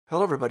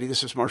Hello, everybody.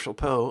 This is Marshall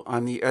Poe.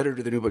 I'm the editor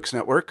of the New Books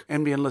Network.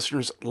 NBN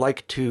listeners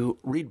like to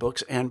read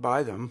books and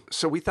buy them.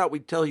 So we thought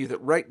we'd tell you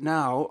that right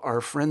now, our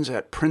friends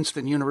at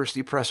Princeton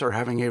University Press are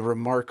having a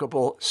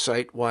remarkable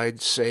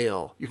site-wide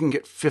sale. You can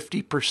get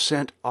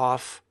 50%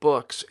 off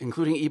books,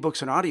 including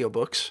ebooks and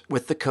audiobooks,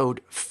 with the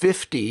code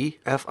 50,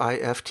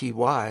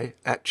 F-I-F-T-Y,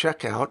 at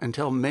checkout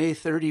until May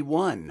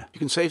 31. You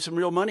can save some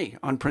real money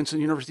on Princeton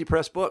University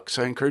Press books.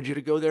 I encourage you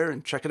to go there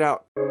and check it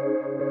out.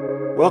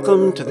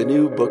 Welcome to the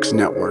New Books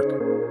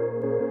Network.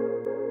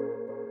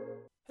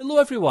 Hello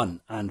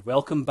everyone, and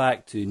welcome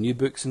back to New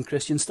Books in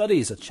Christian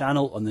Studies, a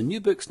channel on the New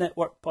Books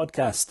Network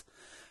podcast.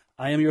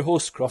 I am your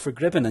host, Crawford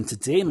Gribben, and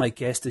today my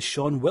guest is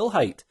Shawn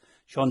Wilhite.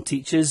 Shawn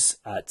teaches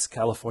at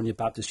California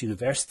Baptist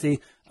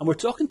University, and we're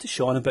talking to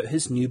Shawn about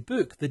his new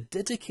book, The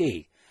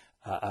Didache,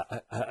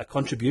 a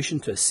contribution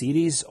to a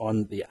series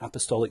on the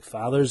Apostolic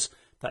Fathers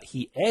that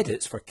he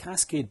edits for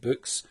Cascade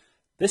Books.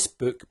 This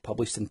book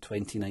published in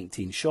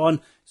 2019.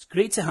 Shawn, it's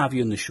great to have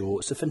you on the show.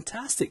 It's a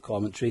fantastic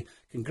commentary.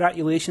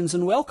 Congratulations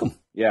and welcome.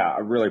 Yeah, I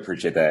really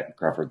appreciate that,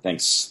 Crawford.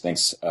 Thanks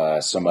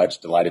so much.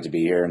 Delighted to be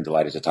here and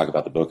delighted to talk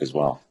about the book as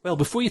well. Well,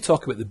 before you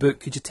talk about the book,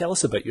 could you tell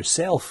us about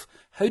yourself?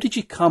 How did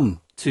you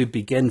come to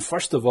begin,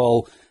 first of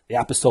all, the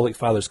Apostolic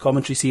Fathers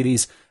commentary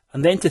series,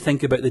 and then to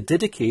think about the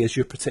Didache as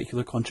your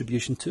particular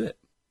contribution to it?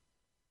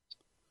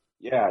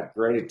 Yeah,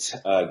 great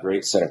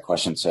set of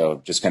questions.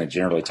 So just kind of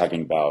generally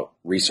talking about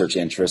research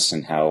interests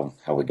and how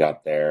we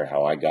got there,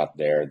 how I got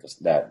there,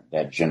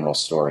 that general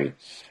story.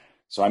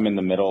 So I'm in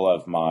the middle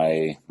of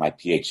my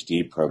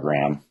PhD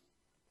program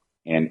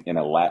and in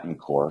a Latin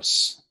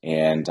course,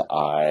 and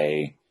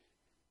I'm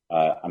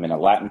in a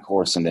Latin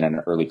course and then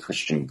an early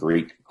Christian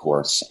Greek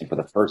course. And for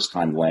the first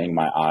time laying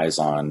my eyes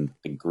on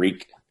the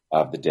Greek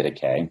of the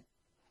Didache,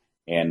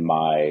 and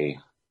my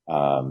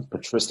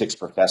patristics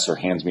professor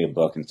hands me a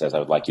book and says, I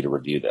would like you to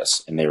review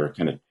this. And they were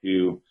kind of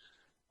two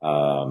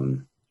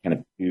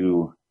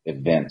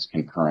events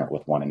concurrent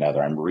with one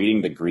another. I'm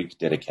reading the Greek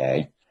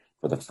Didache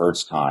for the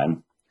first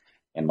time,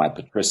 and my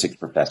patristics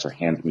professor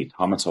hands me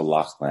Thomas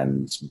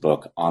O'Loughlin's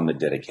book on the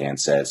Didache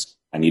and says,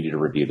 I need you to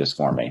review this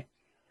for me.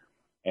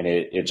 And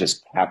it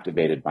just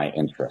captivated my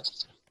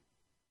interest.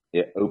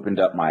 It opened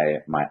up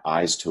my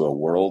eyes to a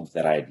world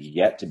that I had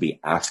yet to be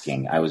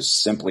asking. I was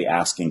simply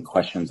asking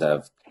questions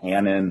of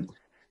canon,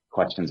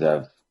 questions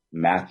of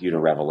Matthew to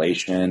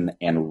Revelation,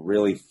 and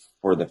really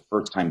for the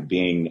first time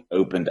being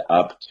opened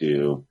up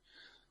to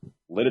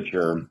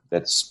literature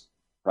that's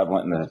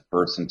prevalent in the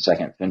first and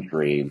second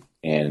century,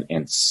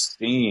 and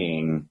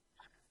seeing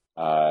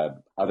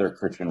other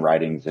Christian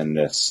writings in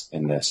this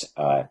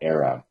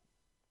era.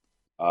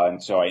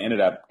 And so I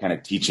ended up kind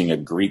of teaching a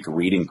Greek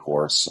reading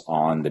course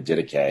on the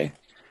Didache,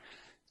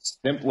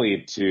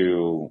 simply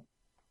to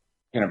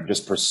kind of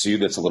just pursue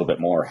this a little bit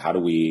more. How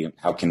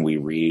can we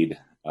read,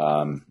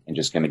 and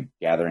just kind of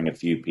gathering a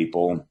few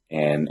people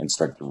and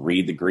start to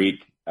read the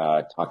Greek,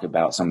 talk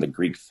about some of the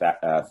Greek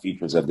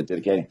features of the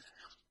Didache.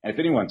 And if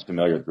anyone's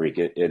familiar with Greek,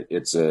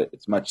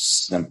 it's much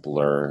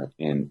simpler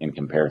in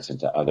comparison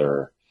to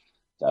other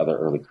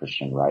early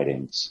Christian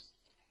writings.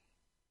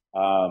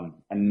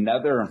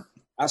 Another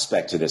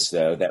aspect to this,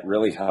 though, that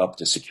really helped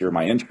to secure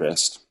my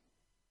interest,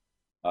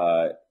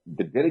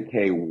 the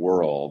Didache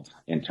world,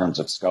 in terms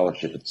of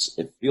scholarship,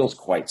 it feels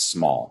quite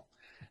small.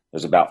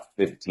 There's about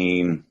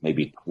 15,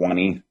 maybe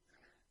 20,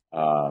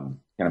 kind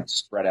of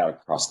spread out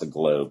across the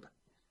globe.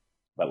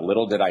 But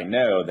little did I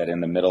know that in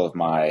the middle of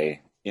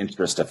my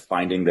interest of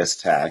finding this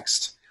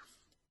text,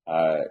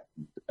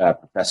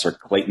 Professor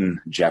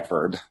Clayton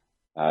Jefford,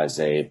 is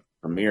a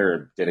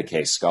premier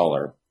Didache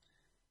scholar,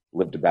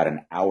 lived about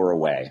an hour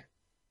away.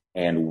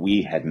 And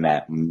we had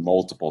met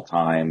multiple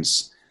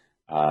times.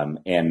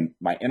 And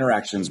my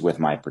interactions with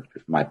my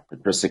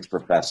patristics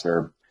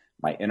professor,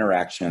 my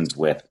interactions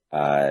with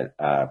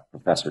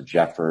Professor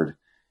Jefford,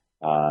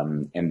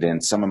 and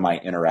then some of my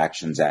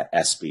interactions at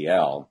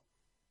SBL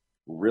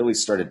really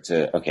started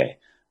to, okay,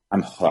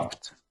 I'm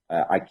hooked.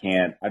 I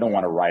don't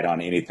want to write on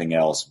anything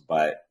else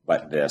but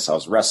this. I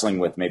was wrestling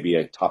with maybe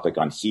a topic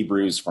on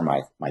Hebrews for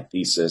my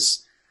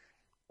thesis,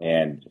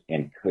 and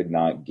could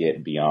not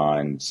get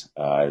beyond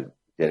Didache.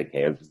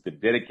 It was the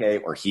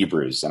Didache or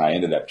Hebrews, and I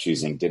ended up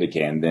choosing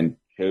Didache, and then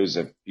chose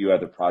a few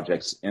other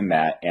projects in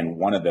that, and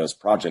one of those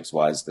projects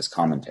was this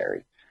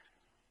commentary.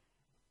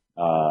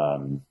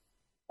 The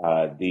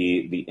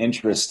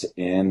interest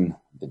in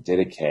the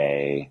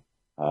Didache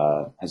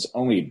has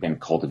only been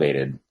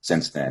cultivated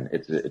since then.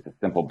 It's a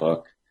simple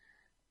book.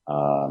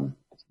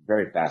 It's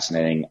very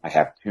fascinating. I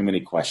have too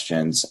many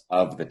questions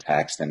of the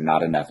text and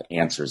not enough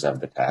answers of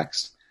the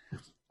text,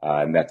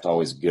 and that's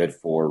always good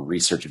for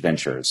research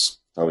ventures.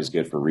 It's always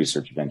good for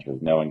research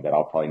ventures, knowing that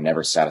I'll probably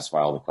never satisfy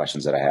all the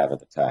questions that I have of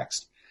the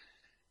text.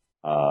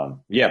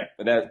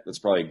 That's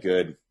probably a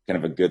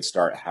good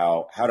start.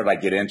 How did I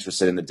get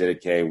interested in the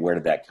Didache? Where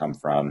did that come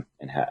from?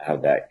 And how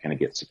that kind of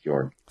get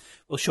secured?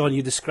 Well, Shawn,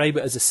 you describe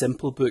it as a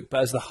simple book,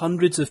 but as the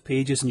hundreds of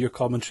pages in your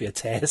commentary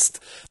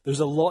attest, there's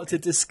a lot to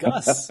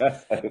discuss.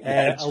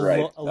 That's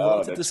right. A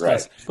lot to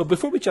discuss. Right. But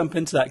before we jump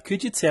into that,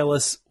 could you tell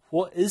us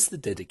what is the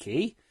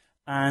Didache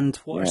and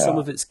what are some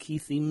of its key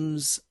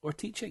themes or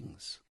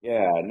teachings?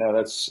 Yeah, no,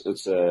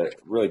 it's a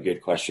really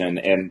good question,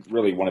 and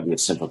really one of the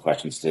simple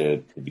questions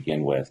to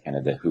begin with, kind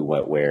of the who,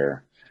 what,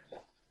 where.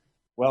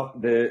 Well,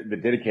 the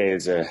Didache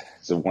is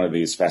one of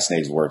these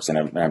fascinating works,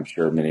 and I'm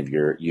sure many of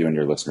you and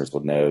your listeners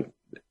will know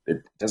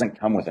it doesn't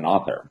come with an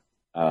author.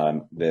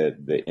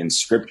 The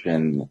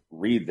inscription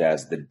reads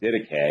as the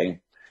Didache, and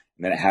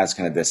then it has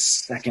kind of this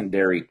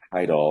secondary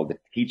title, the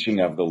teaching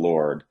of the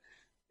Lord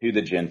to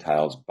the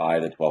Gentiles by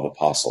the 12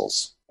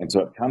 apostles. And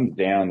so it comes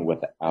down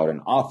without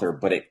an author,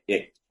 but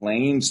it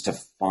claims to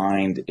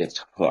find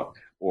its hook,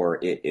 or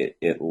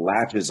it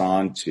latches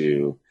on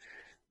to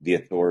the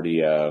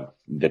authority of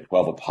the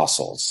 12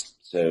 apostles.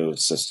 So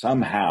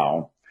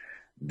somehow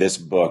this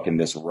book and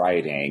this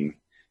writing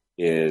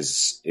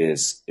is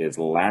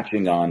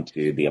latching on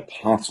to the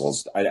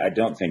apostles. I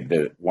don't think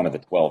that one of the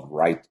 12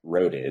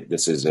 wrote it.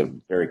 This is a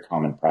very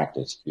common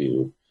practice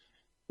to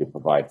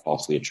provide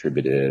falsely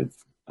attributive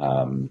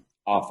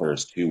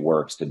authors to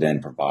works to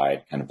then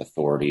provide kind of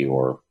authority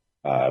or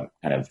kind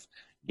of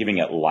giving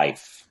it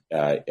life,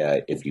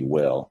 if you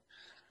will.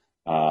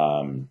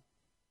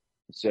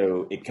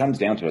 So it comes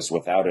down to us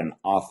without an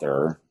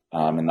author,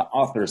 and the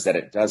authors that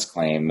it does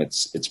claim,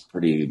 it's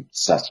pretty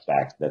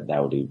suspect that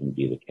would even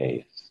be the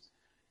case.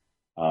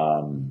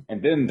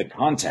 And then the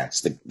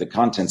contents, the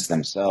contents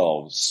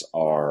themselves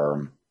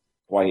are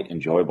quite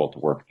enjoyable to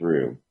work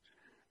through.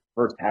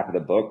 First half of the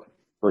book,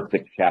 first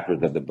 6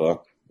 chapters of the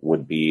book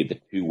would be the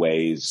two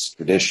ways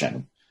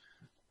tradition.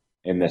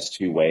 In this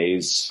two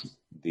ways,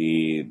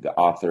 the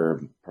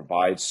author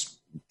provides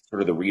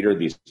sort of the reader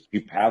these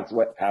two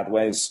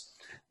pathways.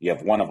 You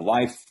have one of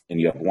life and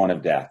you have one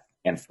of death.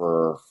 And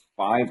for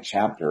 5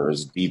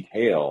 chapters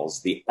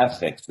details the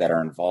ethics that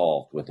are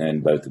involved within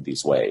both of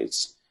these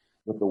ways.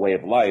 With the way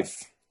of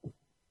life,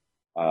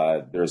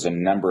 there's a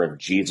number of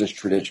Jesus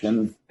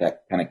tradition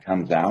that kind of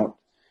comes out.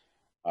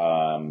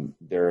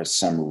 There is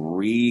some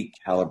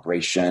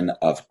recalibration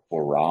of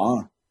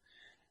Torah,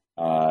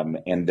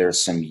 and there's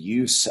some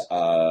use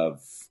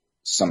of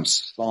some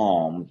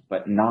Psalms,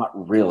 but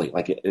not really.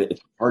 Like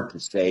it's hard to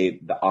say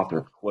the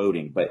author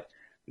quoting, but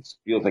it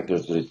feels like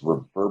there's this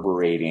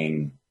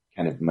reverberating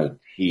kind of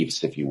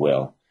motifs, if you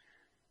will,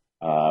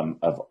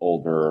 of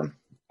older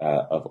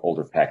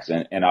texts,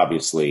 and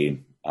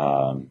obviously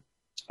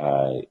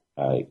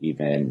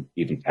even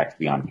texts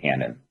beyond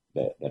canon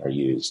that are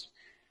used.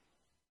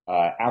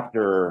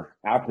 After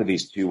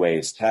these two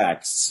ways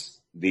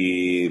texts,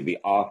 the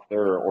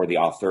author or the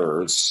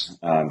authors,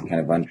 kind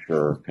of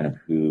unsure kind of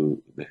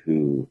who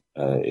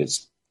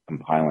is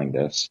compiling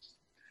this,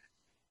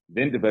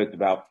 then devotes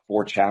about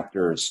 4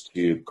 chapters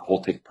to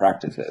cultic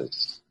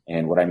practices.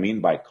 And what I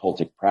mean by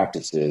cultic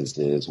practices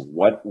is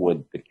what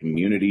would the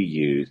community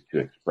use to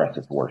express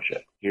its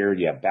worship. Here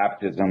you have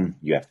baptism,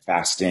 you have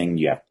fasting,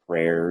 you have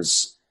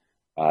prayers,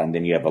 and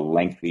then you have a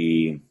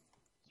lengthy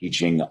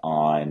teaching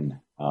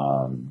on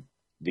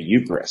the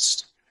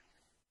Eucharist,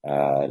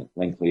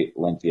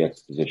 lengthy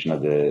exposition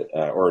of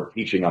or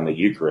teaching on the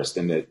Eucharist.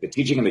 And the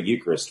teaching on the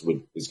Eucharist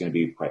is going to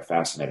be quite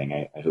fascinating.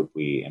 I hope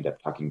we end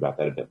up talking about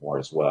that a bit more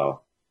as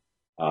well.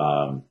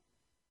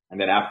 And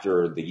then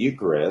after the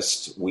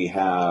Eucharist, we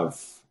have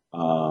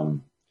 4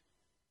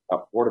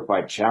 to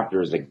 5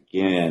 chapters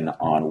again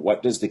on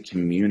what does the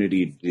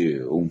community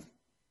do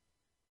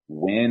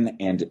when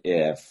and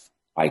if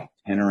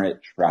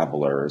itinerant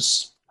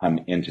travelers come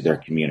into their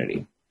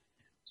community.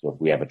 So if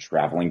we have a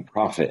traveling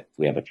prophet, if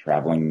we have a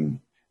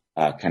traveling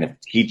kind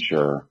of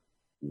teacher,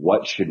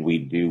 what should we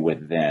do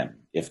with them?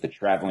 If the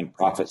traveling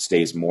prophet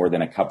stays more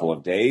than a couple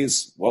of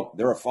days, well,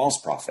 they're a false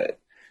prophet.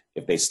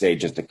 If they stay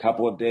just a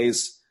couple of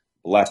days,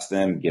 bless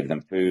them, give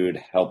them food,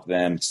 help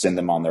them, send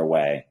them on their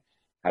way.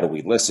 How do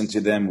we listen to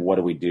them? What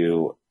do we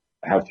do?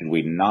 How should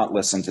we not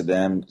listen to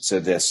them? So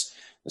this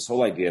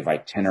whole idea of an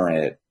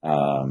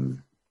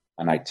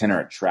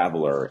itinerant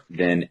traveler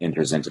then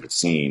enters into the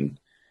scene.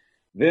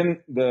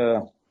 Then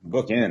the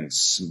book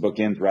ends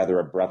rather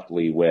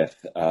abruptly with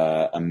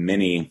a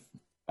mini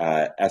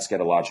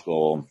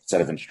eschatological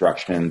set of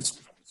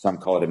instructions. Some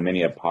call it a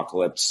mini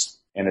apocalypse,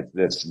 and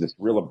it's this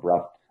real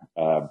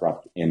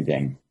abrupt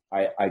ending.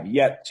 I've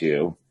yet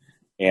to,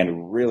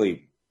 and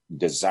really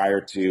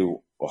desire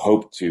to,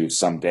 hope to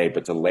someday,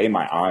 but to lay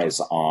my eyes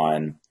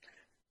on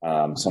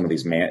some of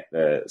these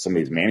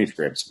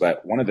manuscripts.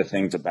 But one of the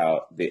things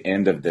about the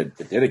end of the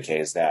Didache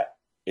is that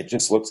it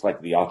just looks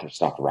like the author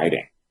stopped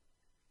writing.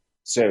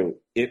 So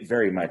it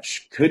very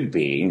much could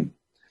be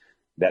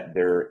that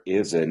there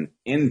is an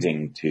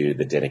ending to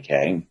the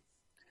Didache,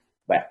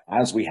 but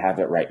as we have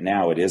it right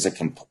now, it is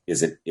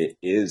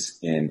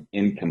an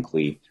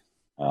incomplete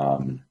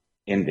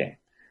ending.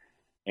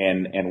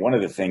 And one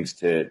of the things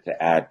to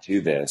add to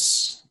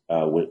this,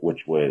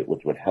 which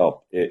would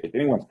help, if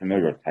anyone's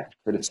familiar with text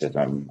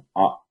criticism,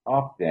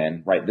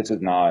 often, right, this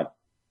is not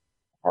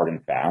hard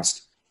and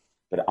fast,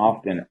 but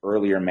often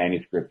earlier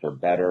manuscripts are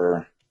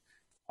better,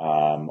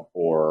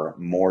 or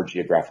more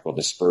geographical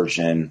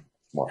dispersion,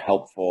 more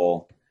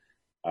helpful.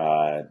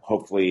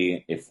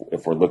 Hopefully,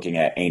 if we're looking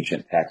at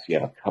ancient texts, you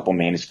have a couple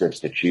manuscripts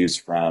to choose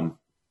from.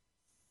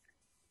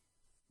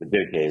 the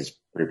Didache is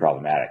pretty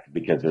problematic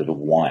because there's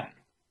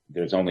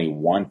only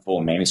one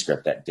full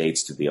manuscript that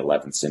dates to the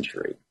 11th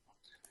century.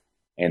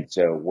 And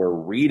so we're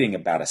reading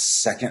about a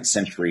 2nd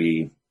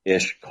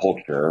century-ish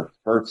culture,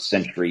 1st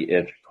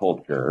century-ish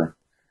culture,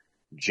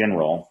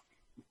 general,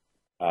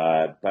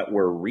 but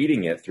we're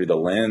reading it through the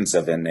lens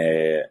of an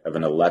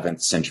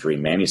 11th century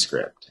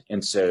manuscript.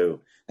 And so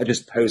that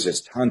just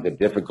poses tons of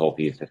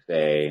difficulties to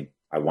say,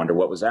 I wonder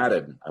what was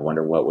added. I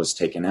wonder what was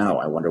taken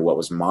out. I wonder what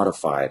was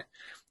modified.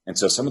 And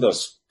so some of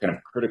those kind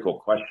of critical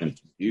questions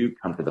do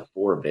come to the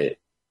fore a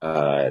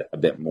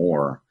bit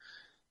more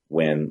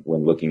when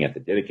looking at the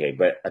Didache.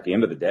 But at the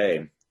end of the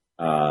day,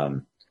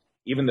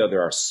 even though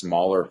there are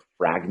smaller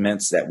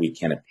fragments that we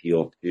can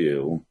appeal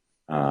to,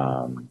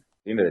 at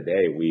the end of the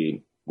day,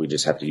 we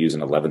just have to use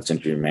an 11th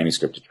century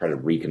manuscript to try to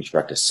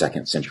reconstruct a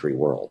 2nd century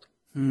world.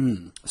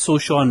 So,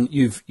 Sean,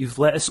 you've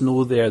let us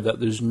know there that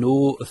there's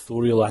no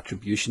authorial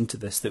attribution to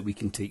this that we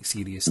can take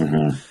seriously.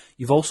 Mm-hmm.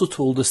 You've also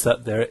told us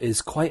that there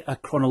is quite a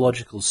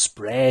chronological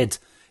spread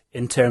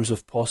in terms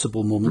of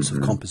possible moments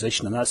of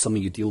composition, and that's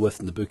something you deal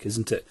with in the book,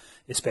 isn't it?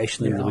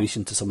 Especially in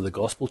relation to some of the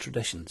gospel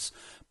traditions.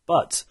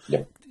 But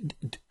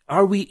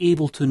are we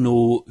able to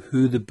know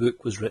who the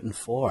book was written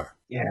for?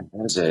 Yeah,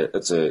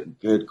 that's a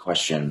good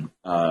question.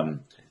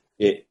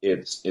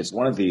 It's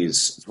one of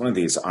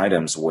these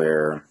items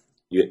where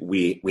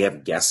we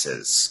have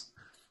guesses,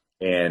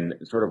 and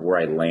sort of where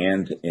I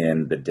land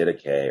in the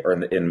Didache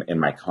or in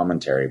my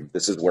commentary.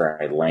 This is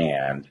where I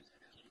landed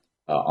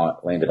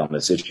on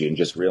this issue, and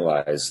just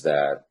realized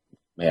that,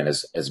 man,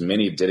 as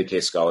many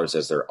Didache scholars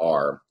as there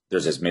are,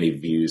 there's as many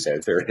views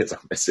as there is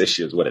on this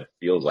issue, is what it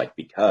feels like,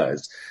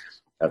 because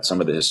of some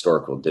of the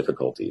historical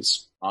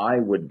difficulties. I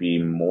would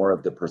be more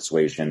of the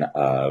persuasion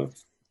of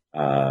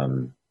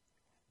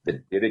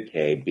the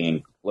Didache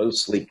being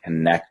closely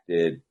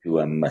connected to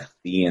a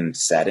Matthean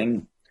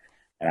setting,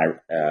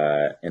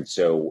 and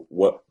so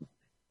what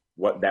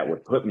that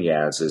would put me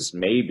as is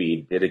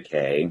maybe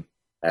Didache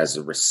as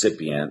the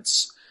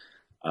recipients,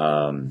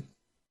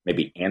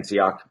 maybe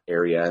Antioch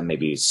area,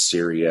 maybe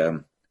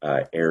Syria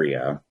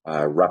area,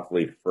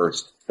 roughly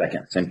 1st,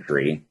 2nd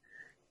century,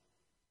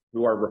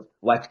 who are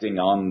reflecting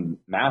on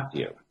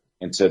Matthew.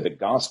 And so the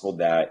gospel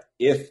that,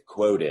 if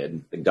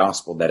quoted, the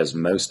gospel that is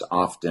most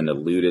often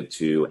alluded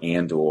to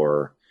and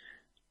or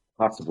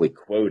possibly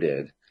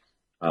quoted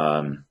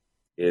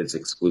is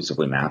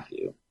exclusively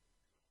Matthew.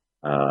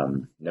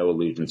 No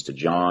allusions to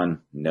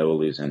John, no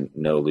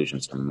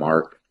allusions to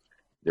Mark.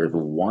 There's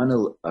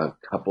a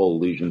couple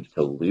allusions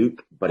to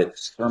Luke, but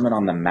it's Sermon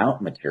on the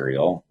Mount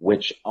material,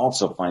 which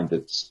also finds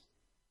its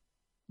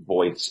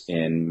voice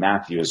in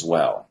Matthew as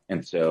well.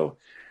 And so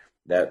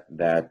that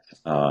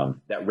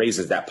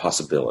raises that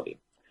possibility.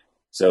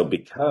 So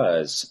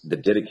because the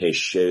Didache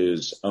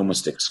shows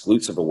almost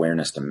exclusive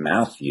awareness to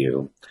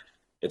Matthew,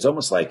 it's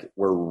almost like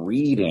we're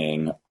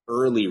reading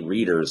early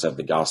readers of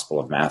the Gospel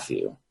of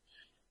Matthew.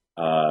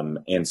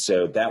 And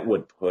so that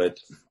would put,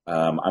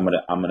 I'm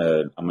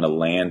gonna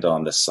land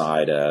on the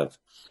side of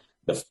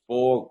the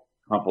full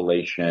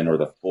compilation or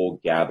the full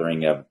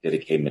gathering of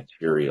Didache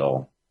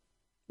material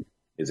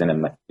is in a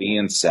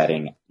Matthean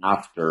setting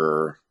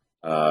after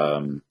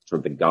sort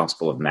of the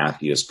Gospel of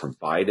Matthew is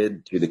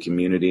provided to the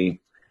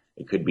community.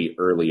 It could be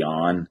early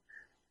on,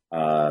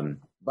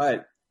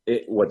 but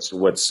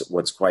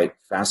what's quite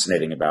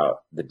fascinating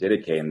about the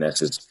Didache in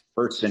this is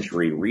 1st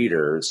century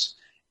readers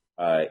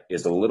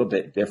is a little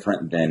bit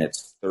different than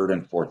its 3rd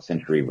and 4th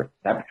century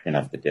reception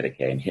of the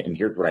Didache. And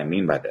here's what I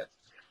mean by this.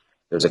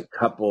 There's a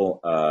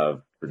couple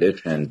of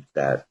traditions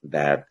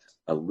that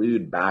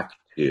allude back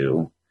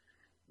to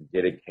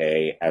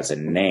Didache as a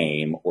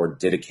name, or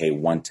Didache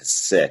 1 to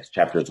 6,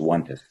 chapters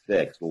 1 to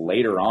 6,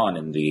 later on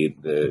in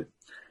the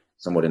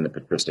somewhat in the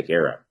patristic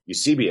era.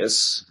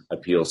 Eusebius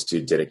appeals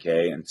to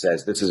Didache and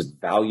says this is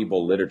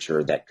valuable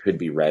literature that could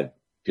be read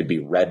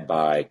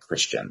by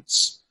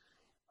Christians.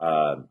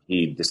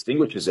 He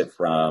distinguishes it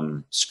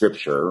from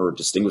scripture, or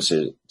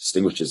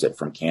distinguishes it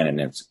from canon.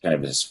 It's kind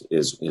of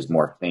his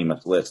more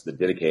famous list. The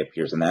Didache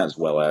appears in that, as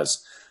well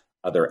as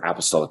other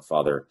apostolic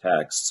father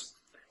texts.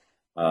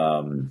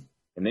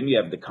 And then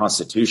you have the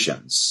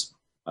Constitutions,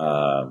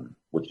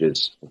 which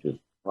is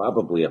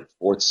probably a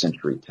 4th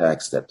century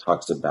text that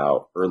talks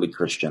about early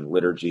Christian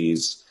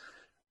liturgies,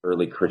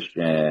 early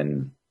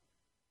Christian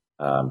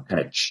kind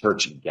of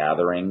church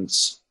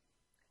gatherings.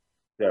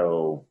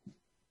 So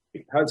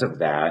because of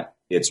that,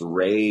 it's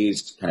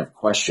raised kind of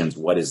questions,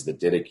 what is the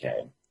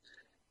Didache?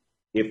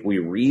 If we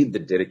read the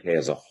Didache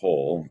as a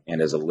whole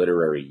and as a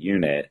literary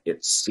unit,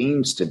 it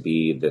seems to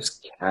be this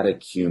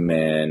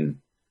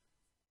catechumen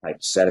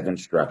type set of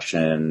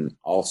instruction.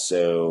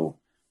 Also,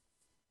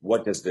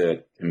 what does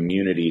the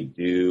community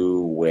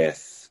do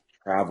with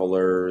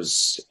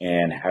travelers,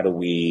 and how do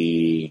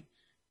we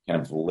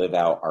kind of live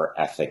out our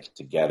ethic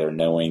together,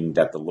 knowing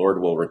that the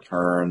Lord will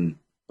return,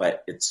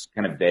 but it's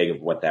kind of vague of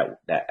what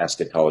that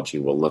eschatology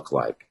will look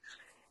like.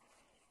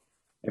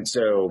 And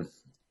so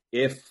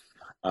if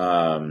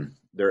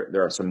there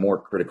are some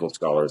more critical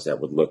scholars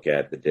that would look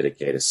at the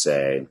Didache to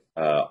say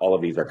all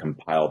of these are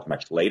compiled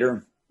much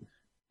later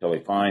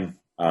totally fine.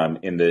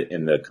 In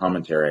the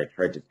commentary, I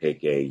tried to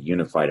take a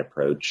unified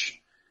approach.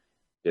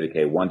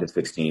 Didache 1 to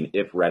 16,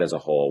 if read as a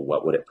whole,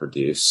 what would it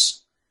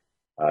produce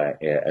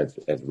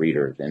as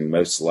readers? And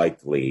most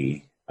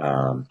likely,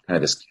 kind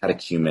of this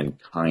catechumen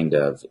kind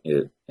of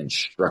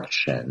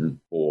instruction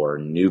for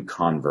new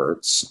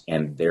converts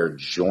and their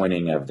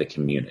joining of the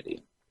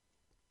community.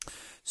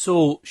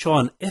 So,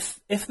 Sean, if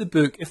the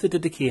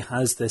Didache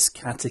has this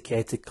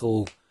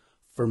catechetical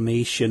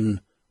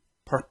formation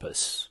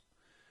purpose,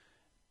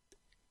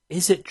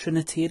 is it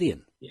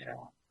Trinitarian? Yeah,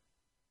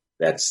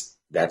 that's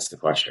the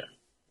question,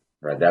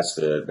 right? That's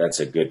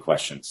a good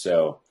question.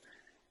 So,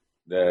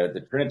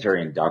 the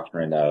Trinitarian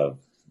doctrine of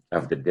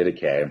the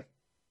Didache,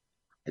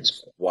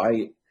 it's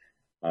quite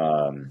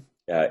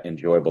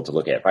enjoyable to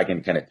look at. If I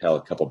can kind of tell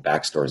a couple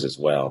backstories as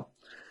well.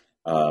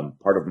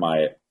 Part of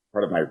my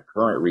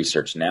current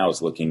research now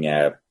is looking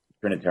at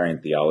Trinitarian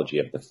theology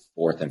of the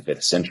 4th and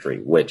 5th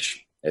century,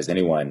 which, as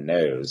anyone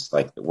knows,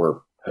 like we're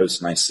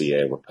post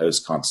Nicaea, we're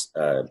post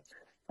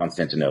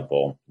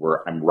Constantinople.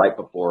 I'm right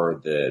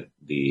before the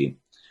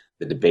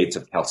debates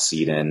of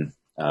Chalcedon,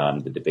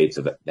 the debates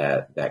of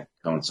that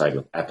coincide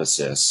with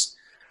Ephesus,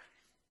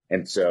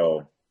 and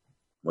so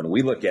when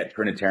we look at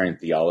Trinitarian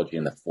theology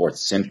in the 4th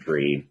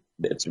century,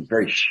 it's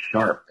very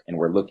sharp, and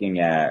we're looking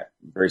at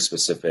very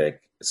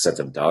specific sets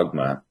of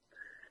dogma.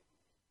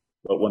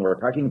 But when we're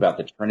talking about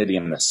the Trinity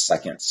in the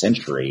 2nd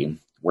century,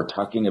 we're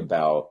talking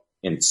about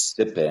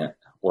incipient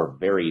or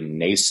very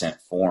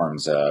nascent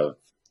forms of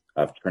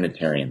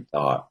Trinitarian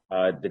thought.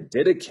 The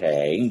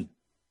Didache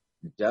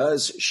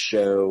does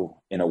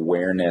show an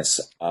awareness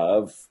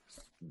of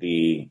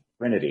the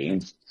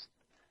Trinity,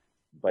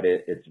 but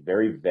it's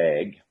very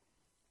vague.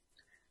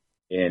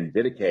 In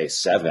Didache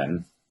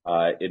 7,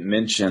 it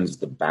mentions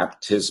the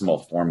baptismal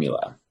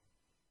formula.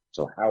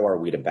 So how are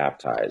we to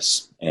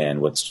baptize? And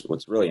what's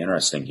really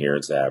interesting here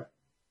is that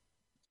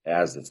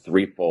as the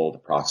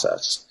threefold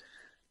process,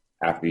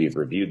 after you've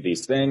reviewed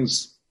these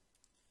things,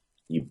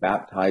 you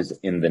baptize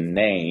in the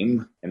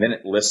name, and then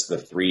it lists the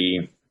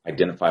three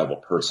identifiable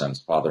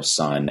persons, Father,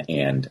 Son,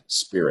 and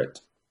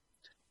Spirit.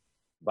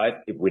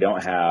 But if we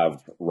don't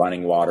have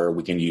running water,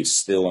 we can use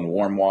still and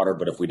warm water.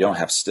 But if we don't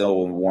have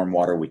still and warm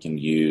water, we can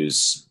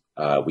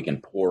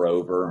pour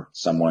over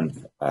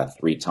someone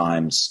 3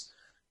 times.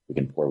 We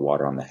can pour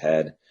water on the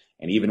head.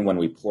 And even when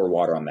we pour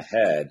water on the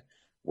head,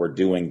 we're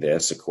doing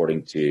this,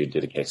 according to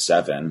Didache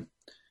 7,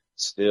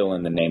 still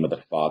in the name of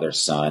the Father,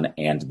 Son,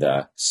 and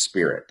the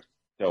Spirit.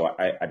 So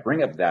I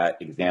bring up that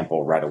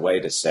example right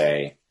away to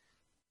say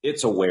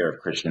it's aware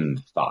of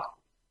Christian thought.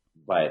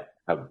 But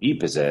how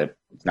deep is it?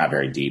 It's not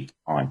very deep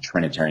on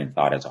Trinitarian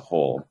thought as a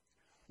whole.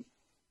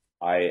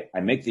 I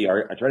try to make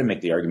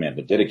the argument in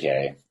the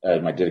Didache,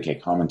 my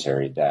Didache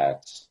commentary,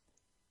 that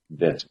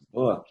this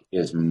book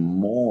is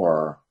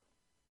more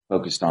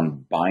focused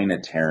on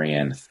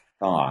binitarian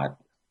thought,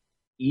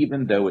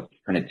 even though it's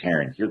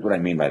Trinitarian. Here's what I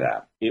mean by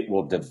that. It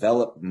will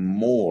develop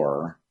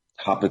more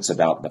topics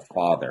about the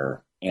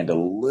Father and a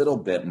little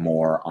bit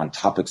more on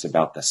topics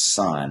about the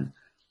Son,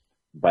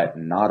 but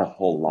not a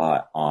whole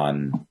lot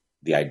on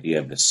the idea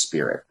of the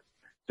Spirit.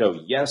 So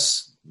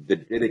yes, the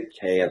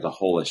Didache as a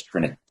whole is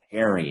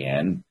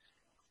Trinitarian,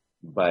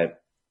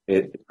 but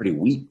it's pretty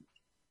weak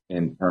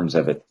in terms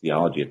of its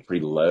theology. It's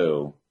pretty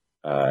low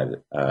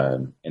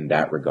in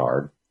that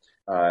regard.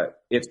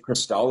 Its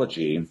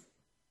Christology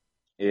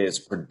is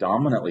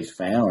predominantly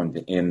found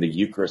in the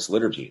Eucharist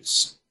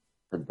liturgies.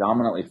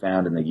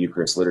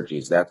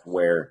 That's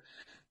where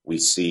we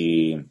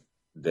see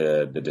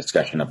the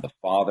discussion of the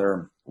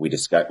Father. We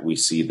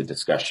see the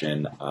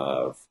discussion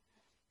of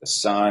the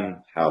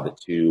Son, how the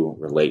two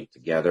relate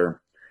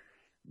together.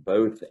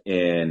 Both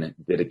in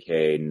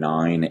Didache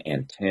 9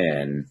 and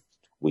 10,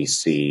 we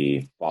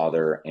see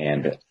Father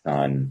and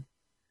Son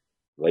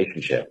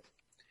relationship.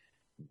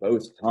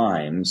 Both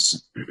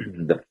times,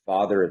 the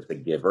Father is the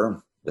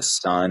giver, the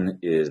Son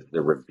is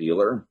the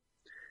revealer,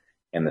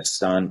 and the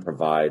Son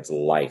provides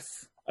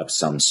life of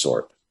some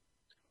sort.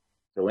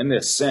 So in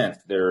this sense,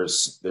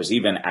 there's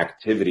even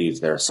activities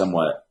that are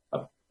somewhat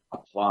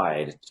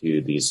applied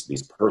to these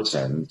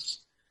persons,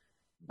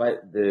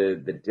 but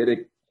the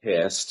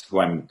Didachist, who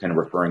I'm kind of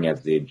referring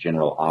as the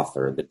general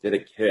author, the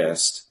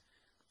Didachist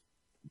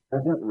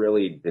doesn't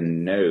really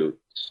denote,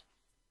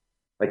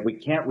 like we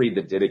can't read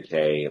the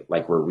Didache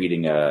like we're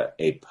reading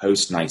a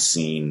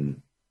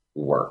post-Nicene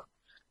work,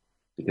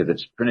 because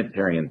its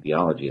Trinitarian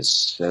theology is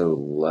so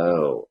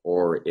low,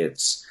 or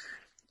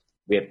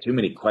we have too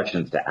many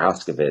questions to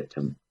ask of it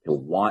to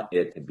want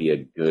it to be a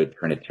good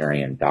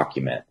Trinitarian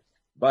document.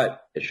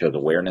 But it shows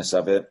awareness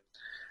of it,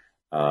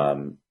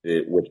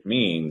 which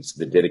means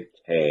the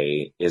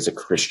Didache is a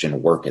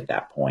Christian work at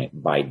that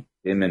point by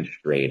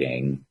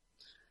demonstrating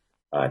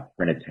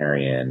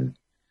Trinitarian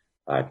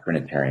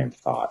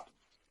thought.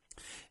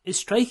 It's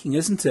striking,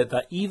 isn't it,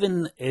 that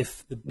even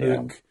if the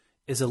book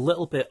is a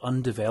little bit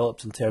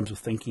undeveloped in terms of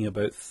thinking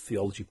about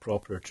theology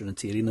proper or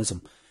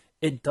Trinitarianism,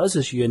 it does,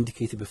 as you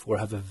indicated before,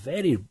 have a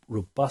very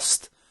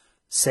robust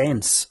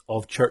sense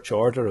of church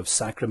order, of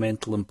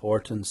sacramental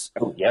importance,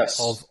 Oh, yes.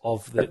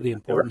 of the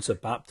importance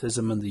of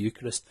baptism and the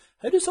Eucharist.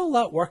 How does all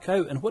that work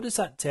out, and what does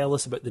that tell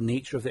us about the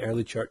nature of the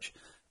early church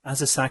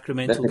as a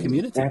sacramental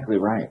community? That's exactly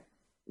right.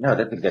 No,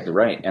 that's exactly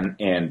right.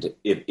 And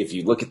if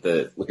you look at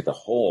the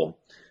whole,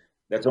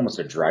 that's almost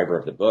a driver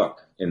of the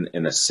book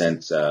in the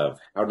sense of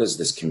how does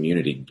this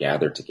community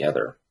gather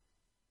together?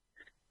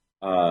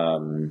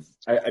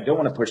 I don't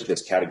want to push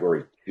this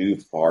category too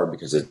far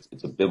because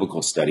it's a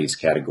biblical studies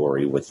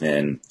category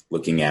within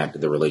looking at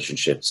the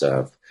relationships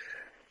of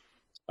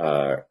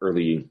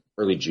early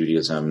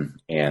Judaism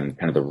and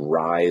kind of the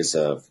rise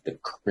of the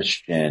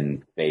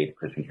Christian faith,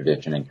 Christian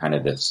tradition, and kind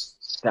of this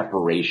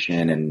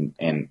separation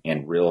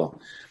and real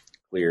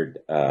clear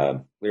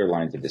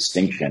lines of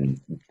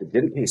distinction. The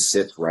Didache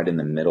sits right in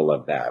the middle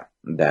of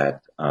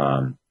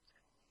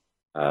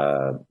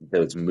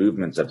those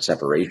movements of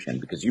separation,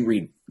 because you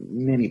read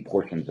many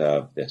portions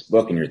of this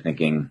book and you're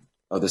thinking,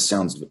 oh, this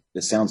sounds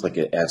like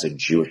it has a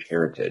Jewish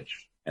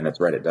heritage. And that's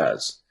right, it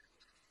does.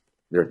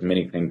 There's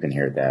many things in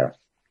here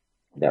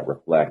that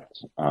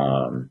reflect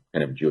kind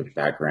of Jewish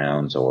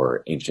backgrounds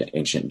or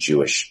ancient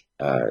Jewish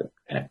kind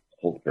of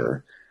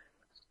culture.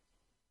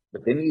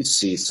 But then you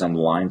see some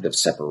lines of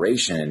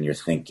separation and you're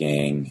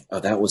thinking, oh,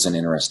 that was an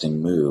interesting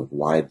move.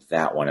 Why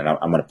that one? And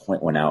I'm going to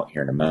point one out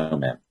here in a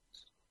moment.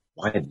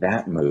 Why did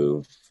that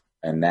move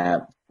and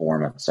that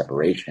form of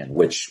separation,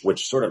 which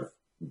sort of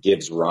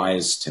gives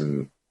rise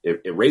to,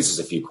 it raises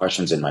a few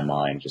questions in my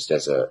mind just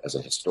as a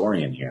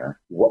historian here.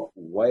 What's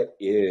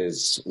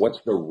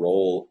the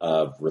role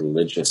of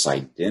religious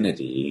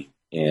identity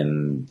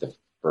in the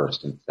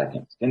first and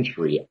second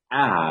century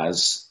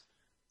as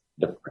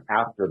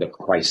after the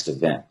Christ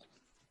event?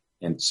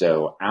 And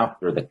so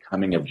after the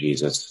coming of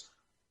Jesus,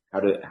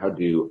 how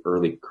do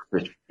early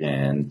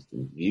Christians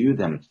view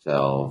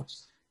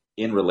themselves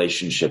in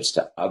relationships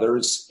to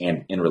others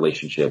and in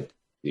relationship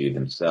to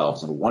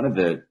themselves? And one of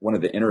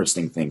the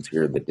interesting things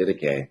here, the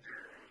Didache,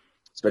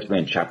 especially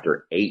in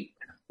chapter 8,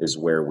 is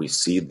where we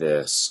see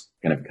this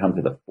kind of come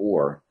to the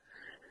fore.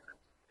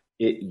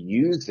 It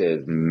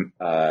uses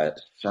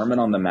Sermon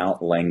on the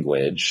Mount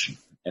language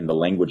and the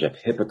language of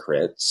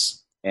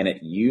hypocrites, and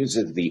it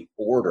uses the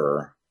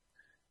order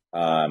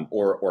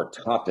or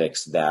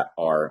topics that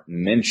are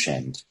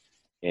mentioned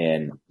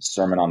in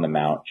Sermon on the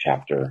Mount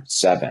chapter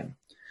 7.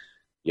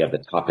 You have the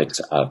topics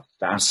of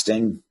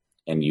fasting,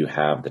 and you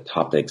have the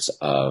topics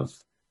of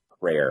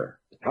prayer.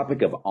 The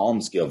topic of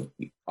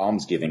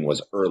almsgiving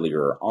was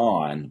earlier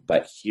on,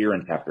 but here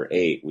in chapter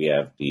 8, we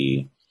have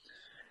the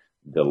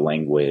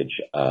language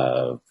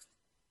of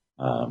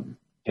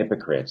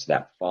hypocrites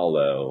that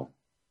follow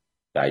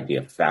the idea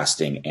of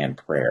fasting and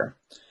prayer.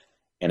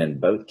 And in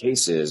both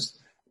cases,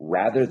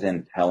 rather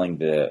than telling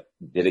the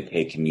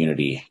Didache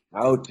community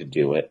how to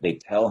do it, they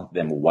tell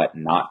them what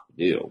not to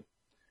do.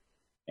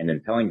 And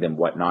in telling them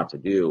what not to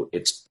do,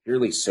 it's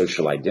purely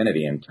social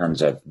identity in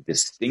terms of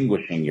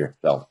distinguishing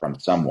yourself from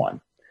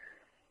someone.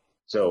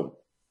 So,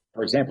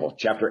 for example,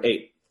 chapter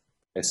 8,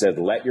 it says,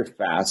 let your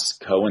fasts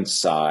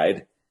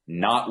coincide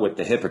not with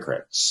the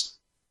hypocrites.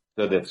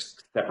 So this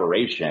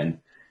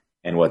separation,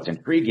 and what's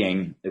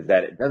intriguing is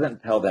that it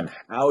doesn't tell them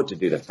how to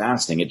do the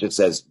fasting. It just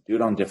says, do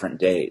it on different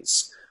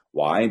days.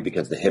 Why?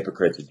 Because the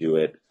hypocrites do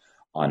it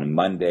on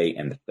Monday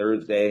and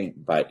Thursday,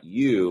 but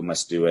you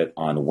must do it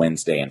on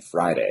Wednesday and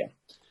Friday.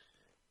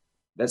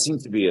 That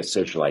seems to be a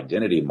social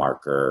identity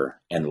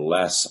marker and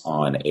less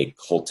on a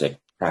cultic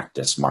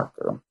practice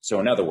marker. So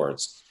in other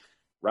words,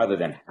 rather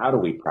than how do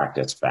we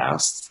practice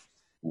fasts,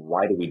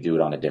 why do we do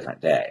it on a different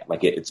day? I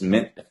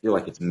feel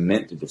like it's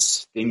meant to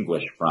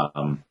distinguish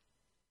from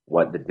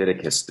what the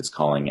Didacist is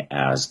calling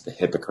as the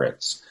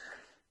hypocrites.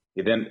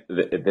 It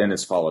then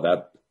is followed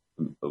up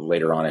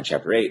later on in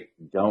chapter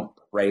 8. Don't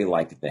pray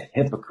like the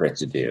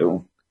hypocrites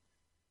do,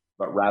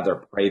 but rather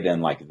pray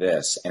then like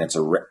this. And it's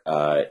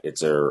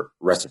a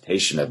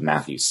recitation of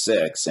Matthew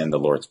 6 and the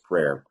Lord's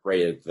Prayer.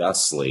 Pray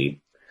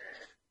thusly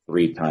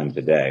 3 times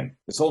a day.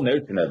 This whole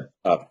notion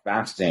of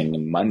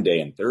fasting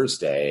Monday and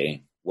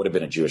Thursday would have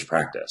been a Jewish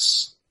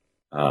practice.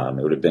 It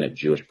would have been a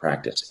Jewish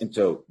practice. And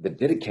so the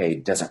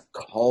Didache doesn't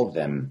call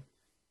them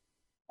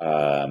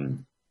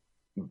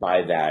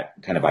by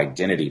that kind of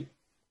identity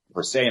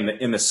per se,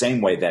 in the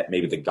same way that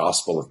maybe the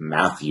Gospel of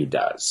Matthew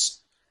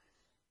does.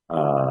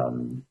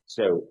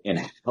 So in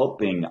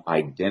helping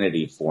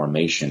identity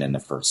formation in the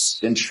first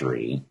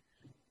century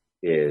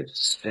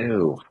is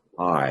so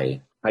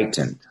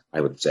heightened,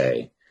 I would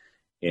say,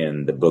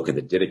 in the book of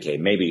the Didache,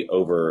 maybe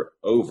over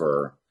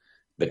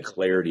the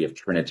clarity of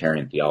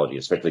Trinitarian theology,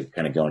 especially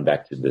kind of going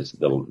back to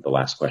the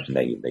last question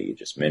that you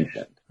just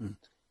mentioned. Mm.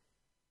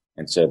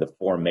 And so the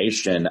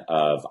formation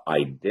of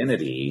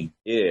identity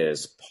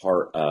is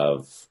part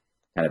of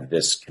kind of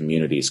this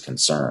community's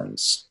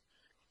concerns.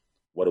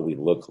 What do we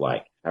look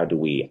like? How do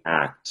we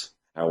act?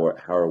 How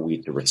are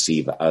we to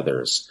receive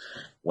others?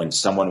 When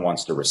someone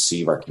wants to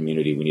receive our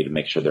community, we need to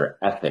make sure their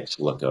ethics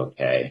look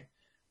okay.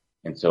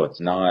 And so it's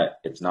not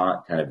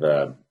kind of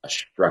a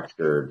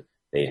structured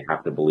they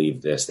have to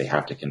believe this, they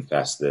have to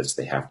confess this,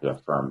 they have to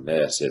affirm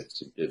this.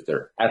 If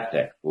their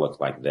ethic looks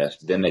like this,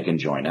 then they can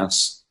join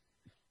us.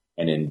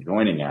 And in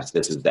joining us,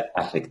 this is the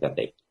ethic that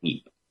they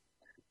keep.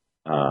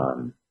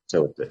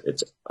 So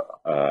it's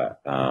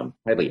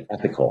highly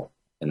ethical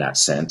in that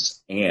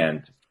sense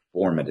and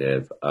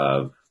formative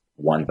of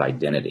one's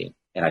identity.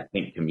 And I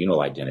think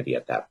communal identity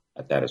at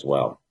that as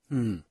well.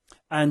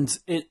 And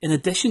in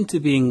addition to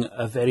being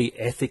a very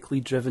ethically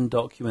driven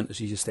document, as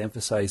you just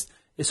emphasized,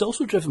 it's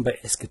also driven by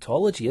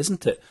eschatology,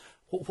 isn't it?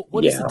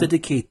 What does the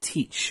Didache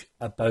teach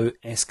about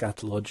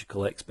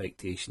eschatological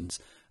expectations?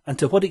 And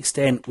to what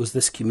extent was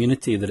this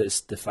community that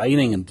it's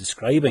defining and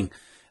describing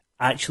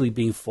actually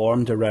being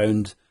formed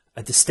around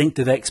a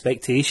distinctive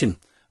expectation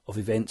of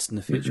events in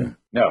the future?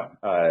 No,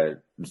 a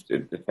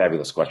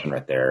fabulous question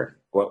right there.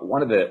 Well,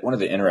 one of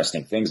the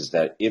interesting things is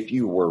that if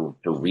you were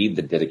to read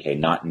the Didache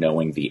not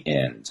knowing the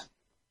end,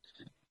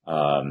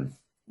 I'm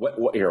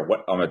going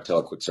to tell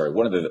a quick story.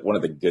 One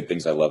of the good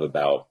things I love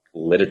about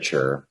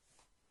literature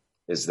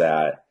is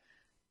that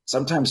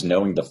sometimes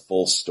knowing the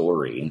full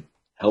story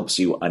helps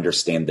you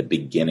understand the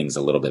beginnings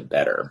a little bit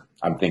better.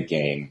 I'm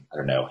thinking, I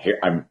don't know,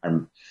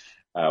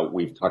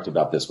 we've talked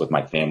about this with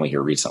my family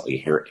here recently,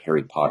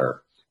 Harry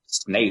Potter.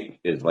 Snape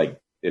is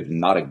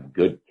not a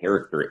good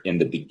character in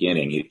the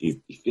beginning.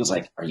 He feels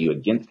like, are you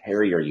against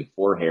Harry? Are you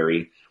for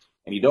Harry?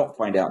 And you don't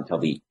find out until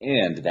the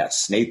end that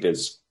Snape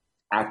is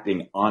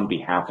acting on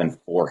behalf and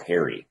for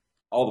Harry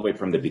all the way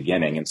from the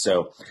beginning. And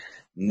so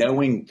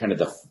knowing kind of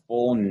the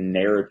full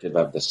narrative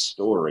of the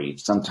story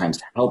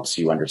sometimes helps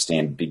you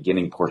understand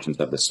beginning portions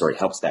of the story,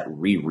 helps that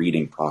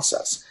rereading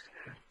process.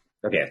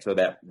 Okay, so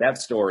that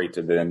story,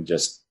 to then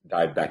just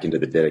dive back into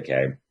the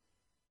Didache,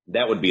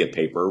 that would be a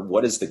paper.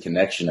 What is the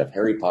connection of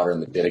Harry Potter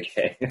and the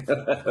Didache?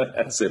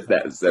 As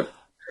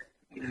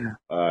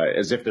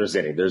if there's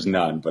any. There's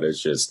none, but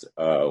it's just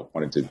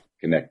wanted to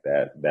connect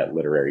that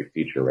literary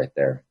feature right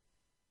there.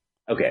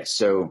 Okay,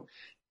 so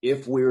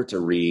if we were to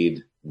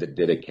read the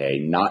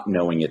Didache not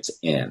knowing its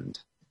end,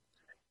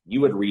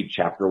 you would read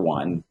chapter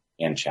 1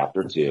 and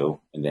chapter 2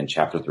 and then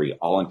chapter 3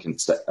 all in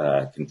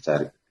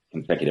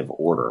consecutive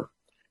order.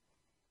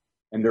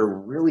 And there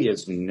really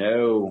is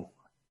no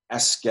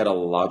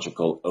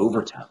eschatological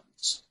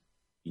overtones.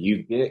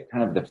 You get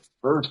kind of the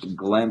first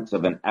glimpse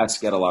of an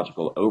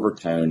eschatological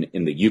overtone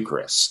in the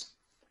Eucharist.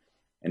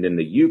 And in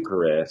the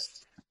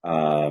Eucharist,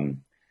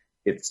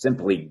 it's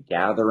simply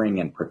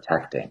gathering and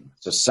protecting.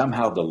 So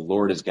somehow the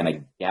Lord is going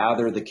to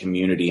gather the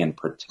community and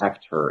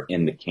protect her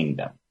in the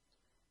kingdom.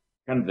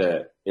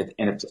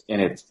 It's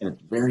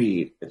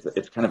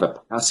kind of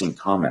a passing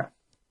comment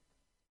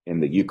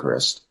in the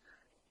Eucharist.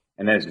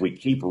 And as we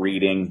keep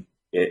reading,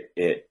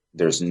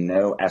 there's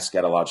no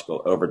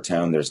eschatological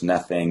overtone. There's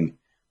nothing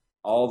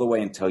all the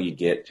way until you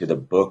get to the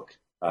book,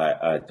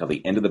 till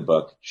the end of the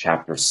book,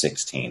 chapter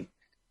 16.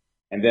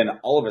 And then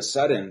all of a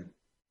sudden,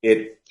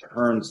 it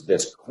turns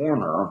this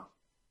corner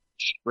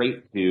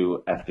straight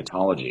to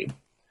eschatology.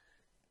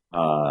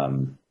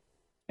 And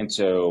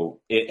so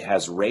it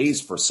has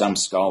raised for some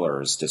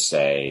scholars to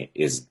say,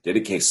 is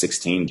Didache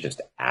 16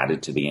 just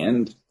added to the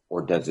end,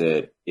 or is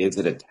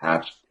it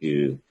attached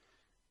to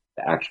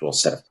the actual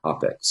set of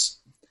topics?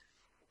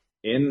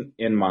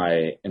 In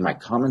my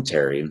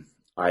commentary,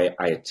 I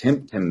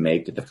attempt to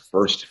make the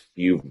first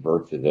few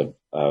verses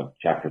of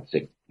chapter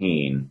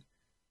 16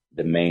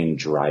 the main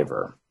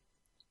driver.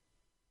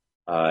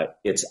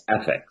 It's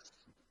ethics.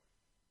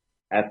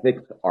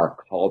 Ethics are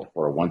called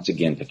for once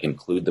again to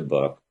conclude the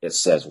book. It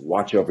says,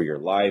 watch over your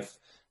life.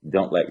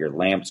 Don't let your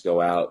lamps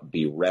go out.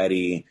 Be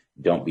ready.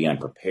 Don't be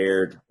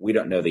unprepared. We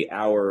don't know the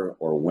hour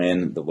or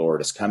when the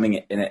Lord is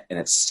coming. And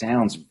it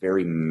sounds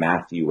very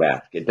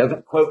Matthew-esque. It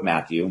doesn't quote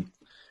Matthew,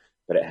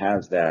 but it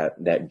has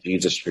that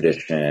Jesus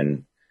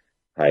tradition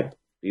type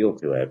feel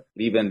to it.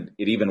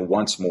 It even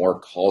once more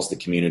calls the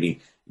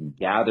community,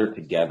 gather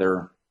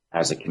together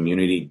as a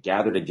community,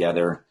 gather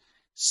together,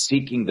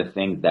 seeking the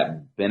things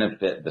that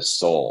benefit the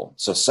soul.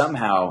 So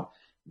somehow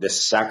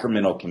this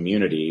sacramental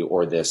community,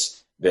 or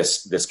this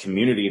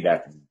community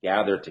that's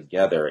gathered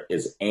together,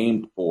 is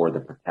aimed for the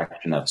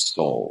protection of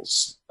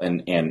souls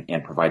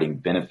and providing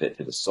benefit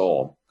to the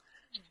soul.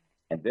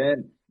 And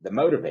then the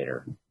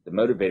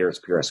motivator is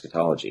pure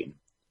eschatology.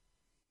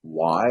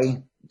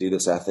 Why do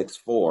this ethics?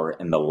 For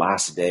in the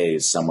last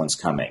days, someone's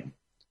coming.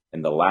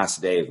 In the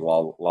last days,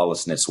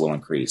 lawlessness will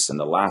increase. In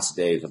the last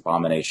days,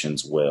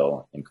 abominations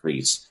will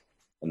increase.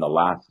 In the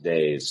last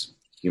days,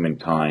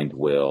 humankind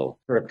will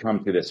sort of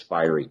come to this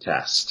fiery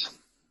test.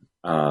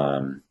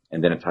 And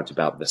then it talks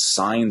about the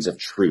signs of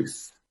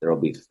truth. There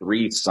will be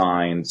 3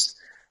 signs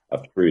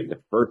of truth. The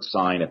first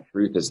sign of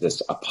truth is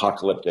this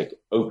apocalyptic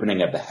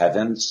opening of the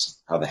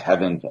heavens, how the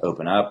heavens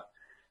open up.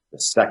 The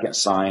second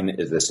sign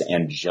is this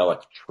angelic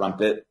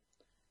trumpet.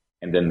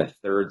 And then the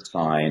third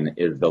sign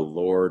is the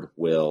Lord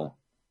will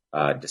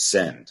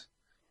descend.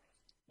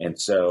 And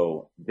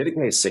so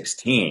Didache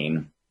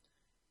 16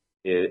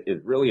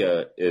 is really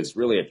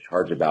a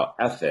charge about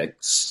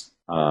ethics,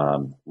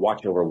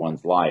 watch over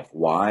one's life.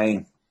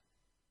 Why?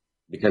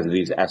 Because of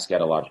these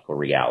eschatological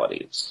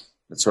realities.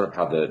 That's sort of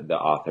how the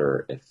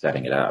author is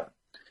setting it up.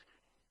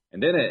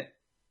 And then it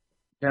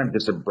kind of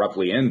just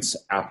abruptly ends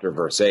after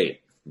verse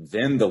 8.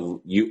 Then the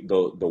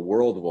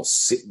world will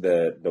see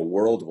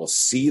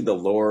the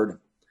Lord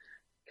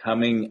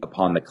coming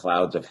upon the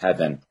clouds of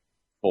heaven.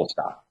 Full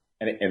stop.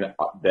 And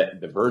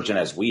the version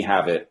as we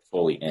have it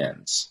fully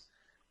ends.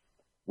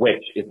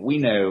 Which, if we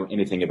know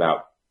anything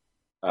about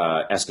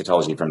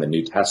eschatology from the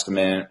New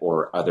Testament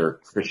or other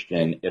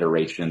Christian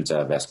iterations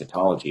of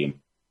eschatology,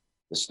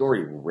 the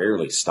story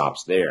rarely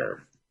stops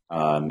there.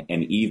 And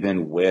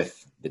even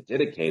with the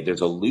Didache,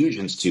 there's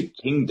allusions to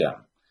kingdom.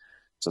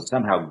 So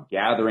somehow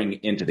gathering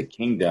into the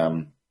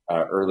kingdom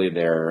earlier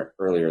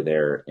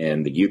there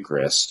in the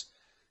Eucharist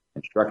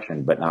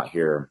instruction, but not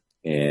here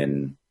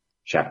in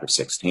chapter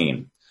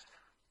 16.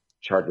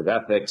 Charge of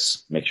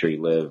ethics, make sure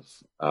you live,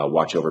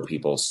 watch over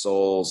people's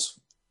souls,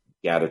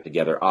 gather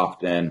together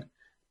often.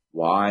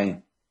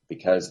 Why?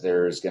 Because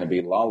there's going to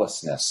be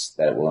lawlessness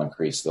that will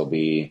increase. There'll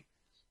be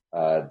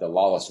the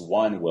lawless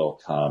one will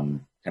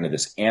come, kind of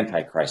this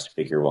antichrist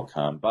figure will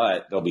come,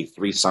 but there'll be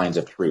 3 signs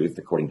of truth,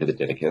 according to the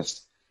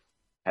Didacist.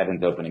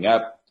 Heaven's opening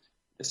up,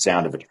 the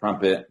sound of a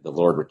trumpet, the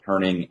Lord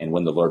returning, and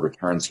when the Lord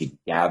returns, he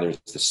gathers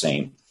the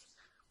saints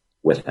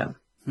with him.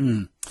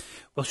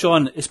 Well,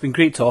 Sean, it's been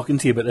great talking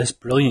to you about this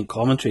brilliant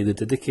commentary, the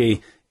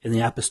Didache in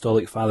the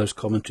Apostolic Fathers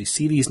Commentary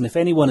series. And if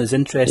anyone is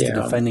interested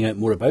in finding out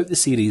more about the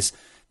series,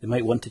 they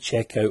might want to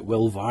check out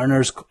Will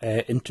Varner's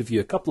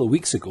interview a couple of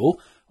weeks ago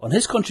on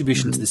his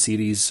contribution to the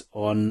series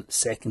on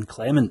Second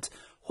Clement.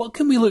 What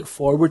can we look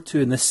forward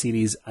to in this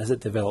series as it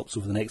develops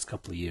over the next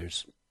couple of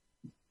years?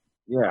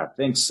 Yeah,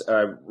 thanks.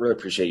 I really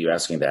appreciate you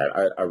asking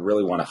that. I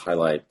really want to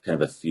highlight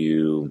kind of a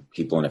few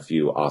people and a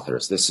few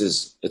authors.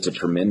 It's a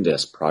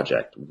tremendous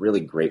project. Really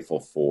grateful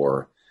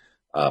for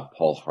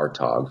Paul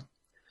Hartog.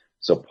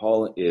 So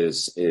Paul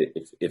is,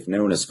 if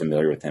no one is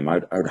familiar with him, I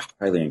would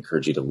highly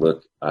encourage you to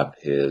look up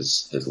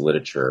his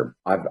literature.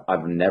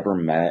 I've never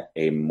met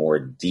a more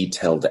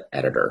detailed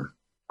editor.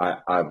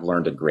 I've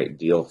learned a great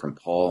deal from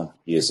Paul.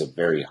 He is a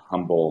very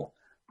humble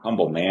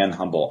man,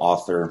 humble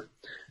author.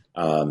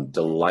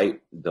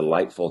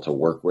 Delightful to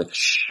work with,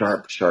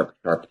 sharp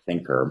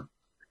thinker.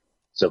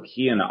 So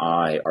he and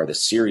I are the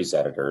series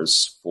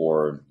editors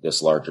for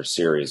this larger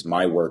series.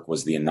 My work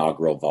was the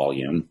inaugural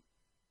volume.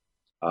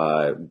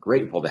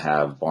 Grateful to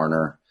have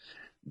Varner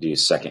do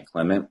Second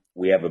Clement.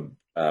 We have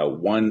a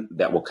one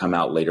that will come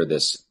out later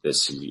this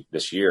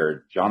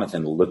year.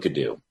 Jonathan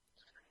Lucadou.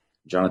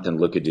 Jonathan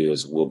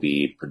Lucadou will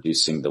be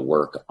producing the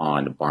work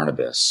on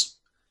Barnabas.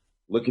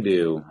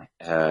 Lucadou,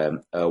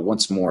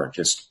 once more,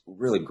 just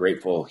really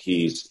grateful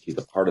he's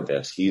a part of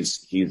this.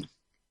 He's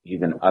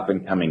an up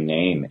and coming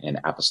name in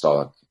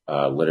apostolic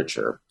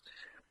literature.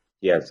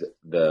 He has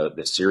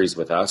the series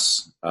with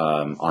us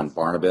on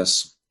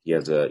Barnabas. He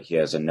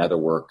has another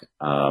work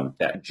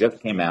that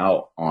just came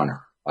out on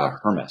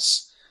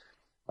Hermas,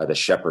 the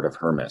Shepherd of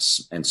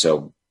Hermas, and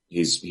so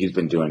he's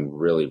been doing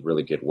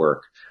really good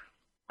work.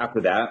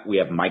 After that, we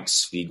have Mike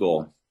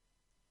Spiegel.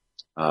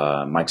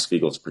 Mike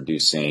Spiegel's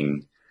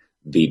producing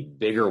the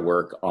bigger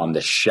work on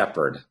the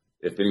Shepherd.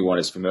 If anyone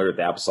is familiar with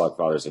the Apostolic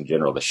Fathers in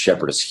general, the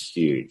Shepherd is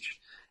huge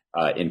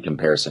in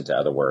comparison to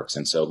other works.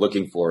 And so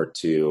looking forward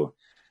to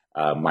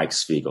Mike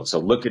Spiegel. So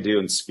Lucadou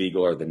and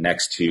Spiegel are the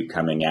next 2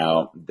 coming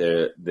out.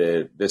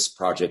 This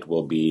project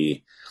will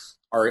be,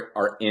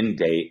 our end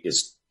date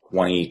is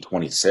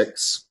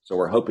 2026. So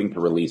we're hoping to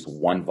release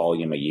 1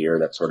 volume a year.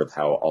 That's sort of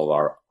how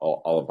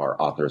all of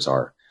our authors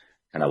are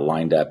kind of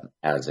lined up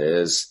as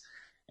is.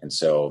 And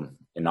so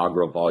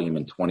inaugural volume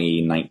in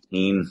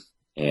 2019,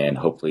 and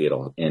hopefully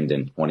it'll end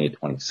in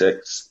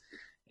 2026.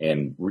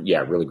 And yeah,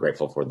 really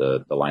grateful for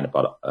the lineup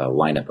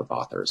of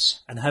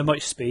authors. And how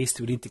much space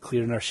do we need to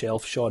clear on our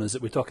shelf, Sean? Is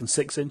it we're talking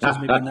 6 inches,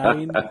 maybe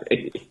 9?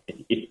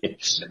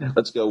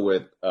 Let's go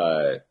with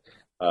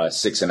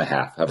 6.5.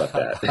 How about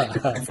that?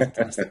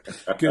 Fantastic.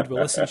 Good.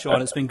 Well, listen,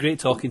 Sean, it's been great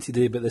talking to you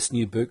today about this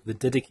new book, The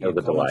Didache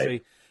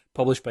Commentary,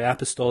 published by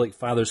Apostolic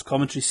Fathers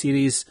Commentary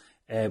Series,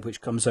 which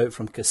comes out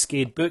from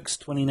Cascade Books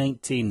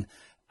 2019.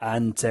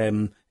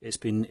 And it's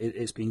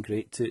been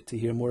great to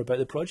hear more about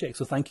the project.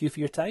 So thank you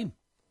for your time.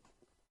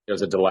 It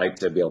was a delight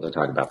to be able to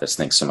talk about this.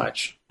 Thanks so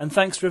much. And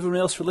thanks for everyone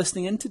else for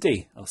listening in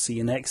today. I'll see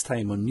you next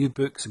time on New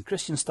Books and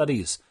Christian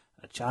Studies,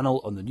 a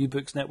channel on the New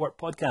Books Network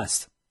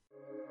podcast.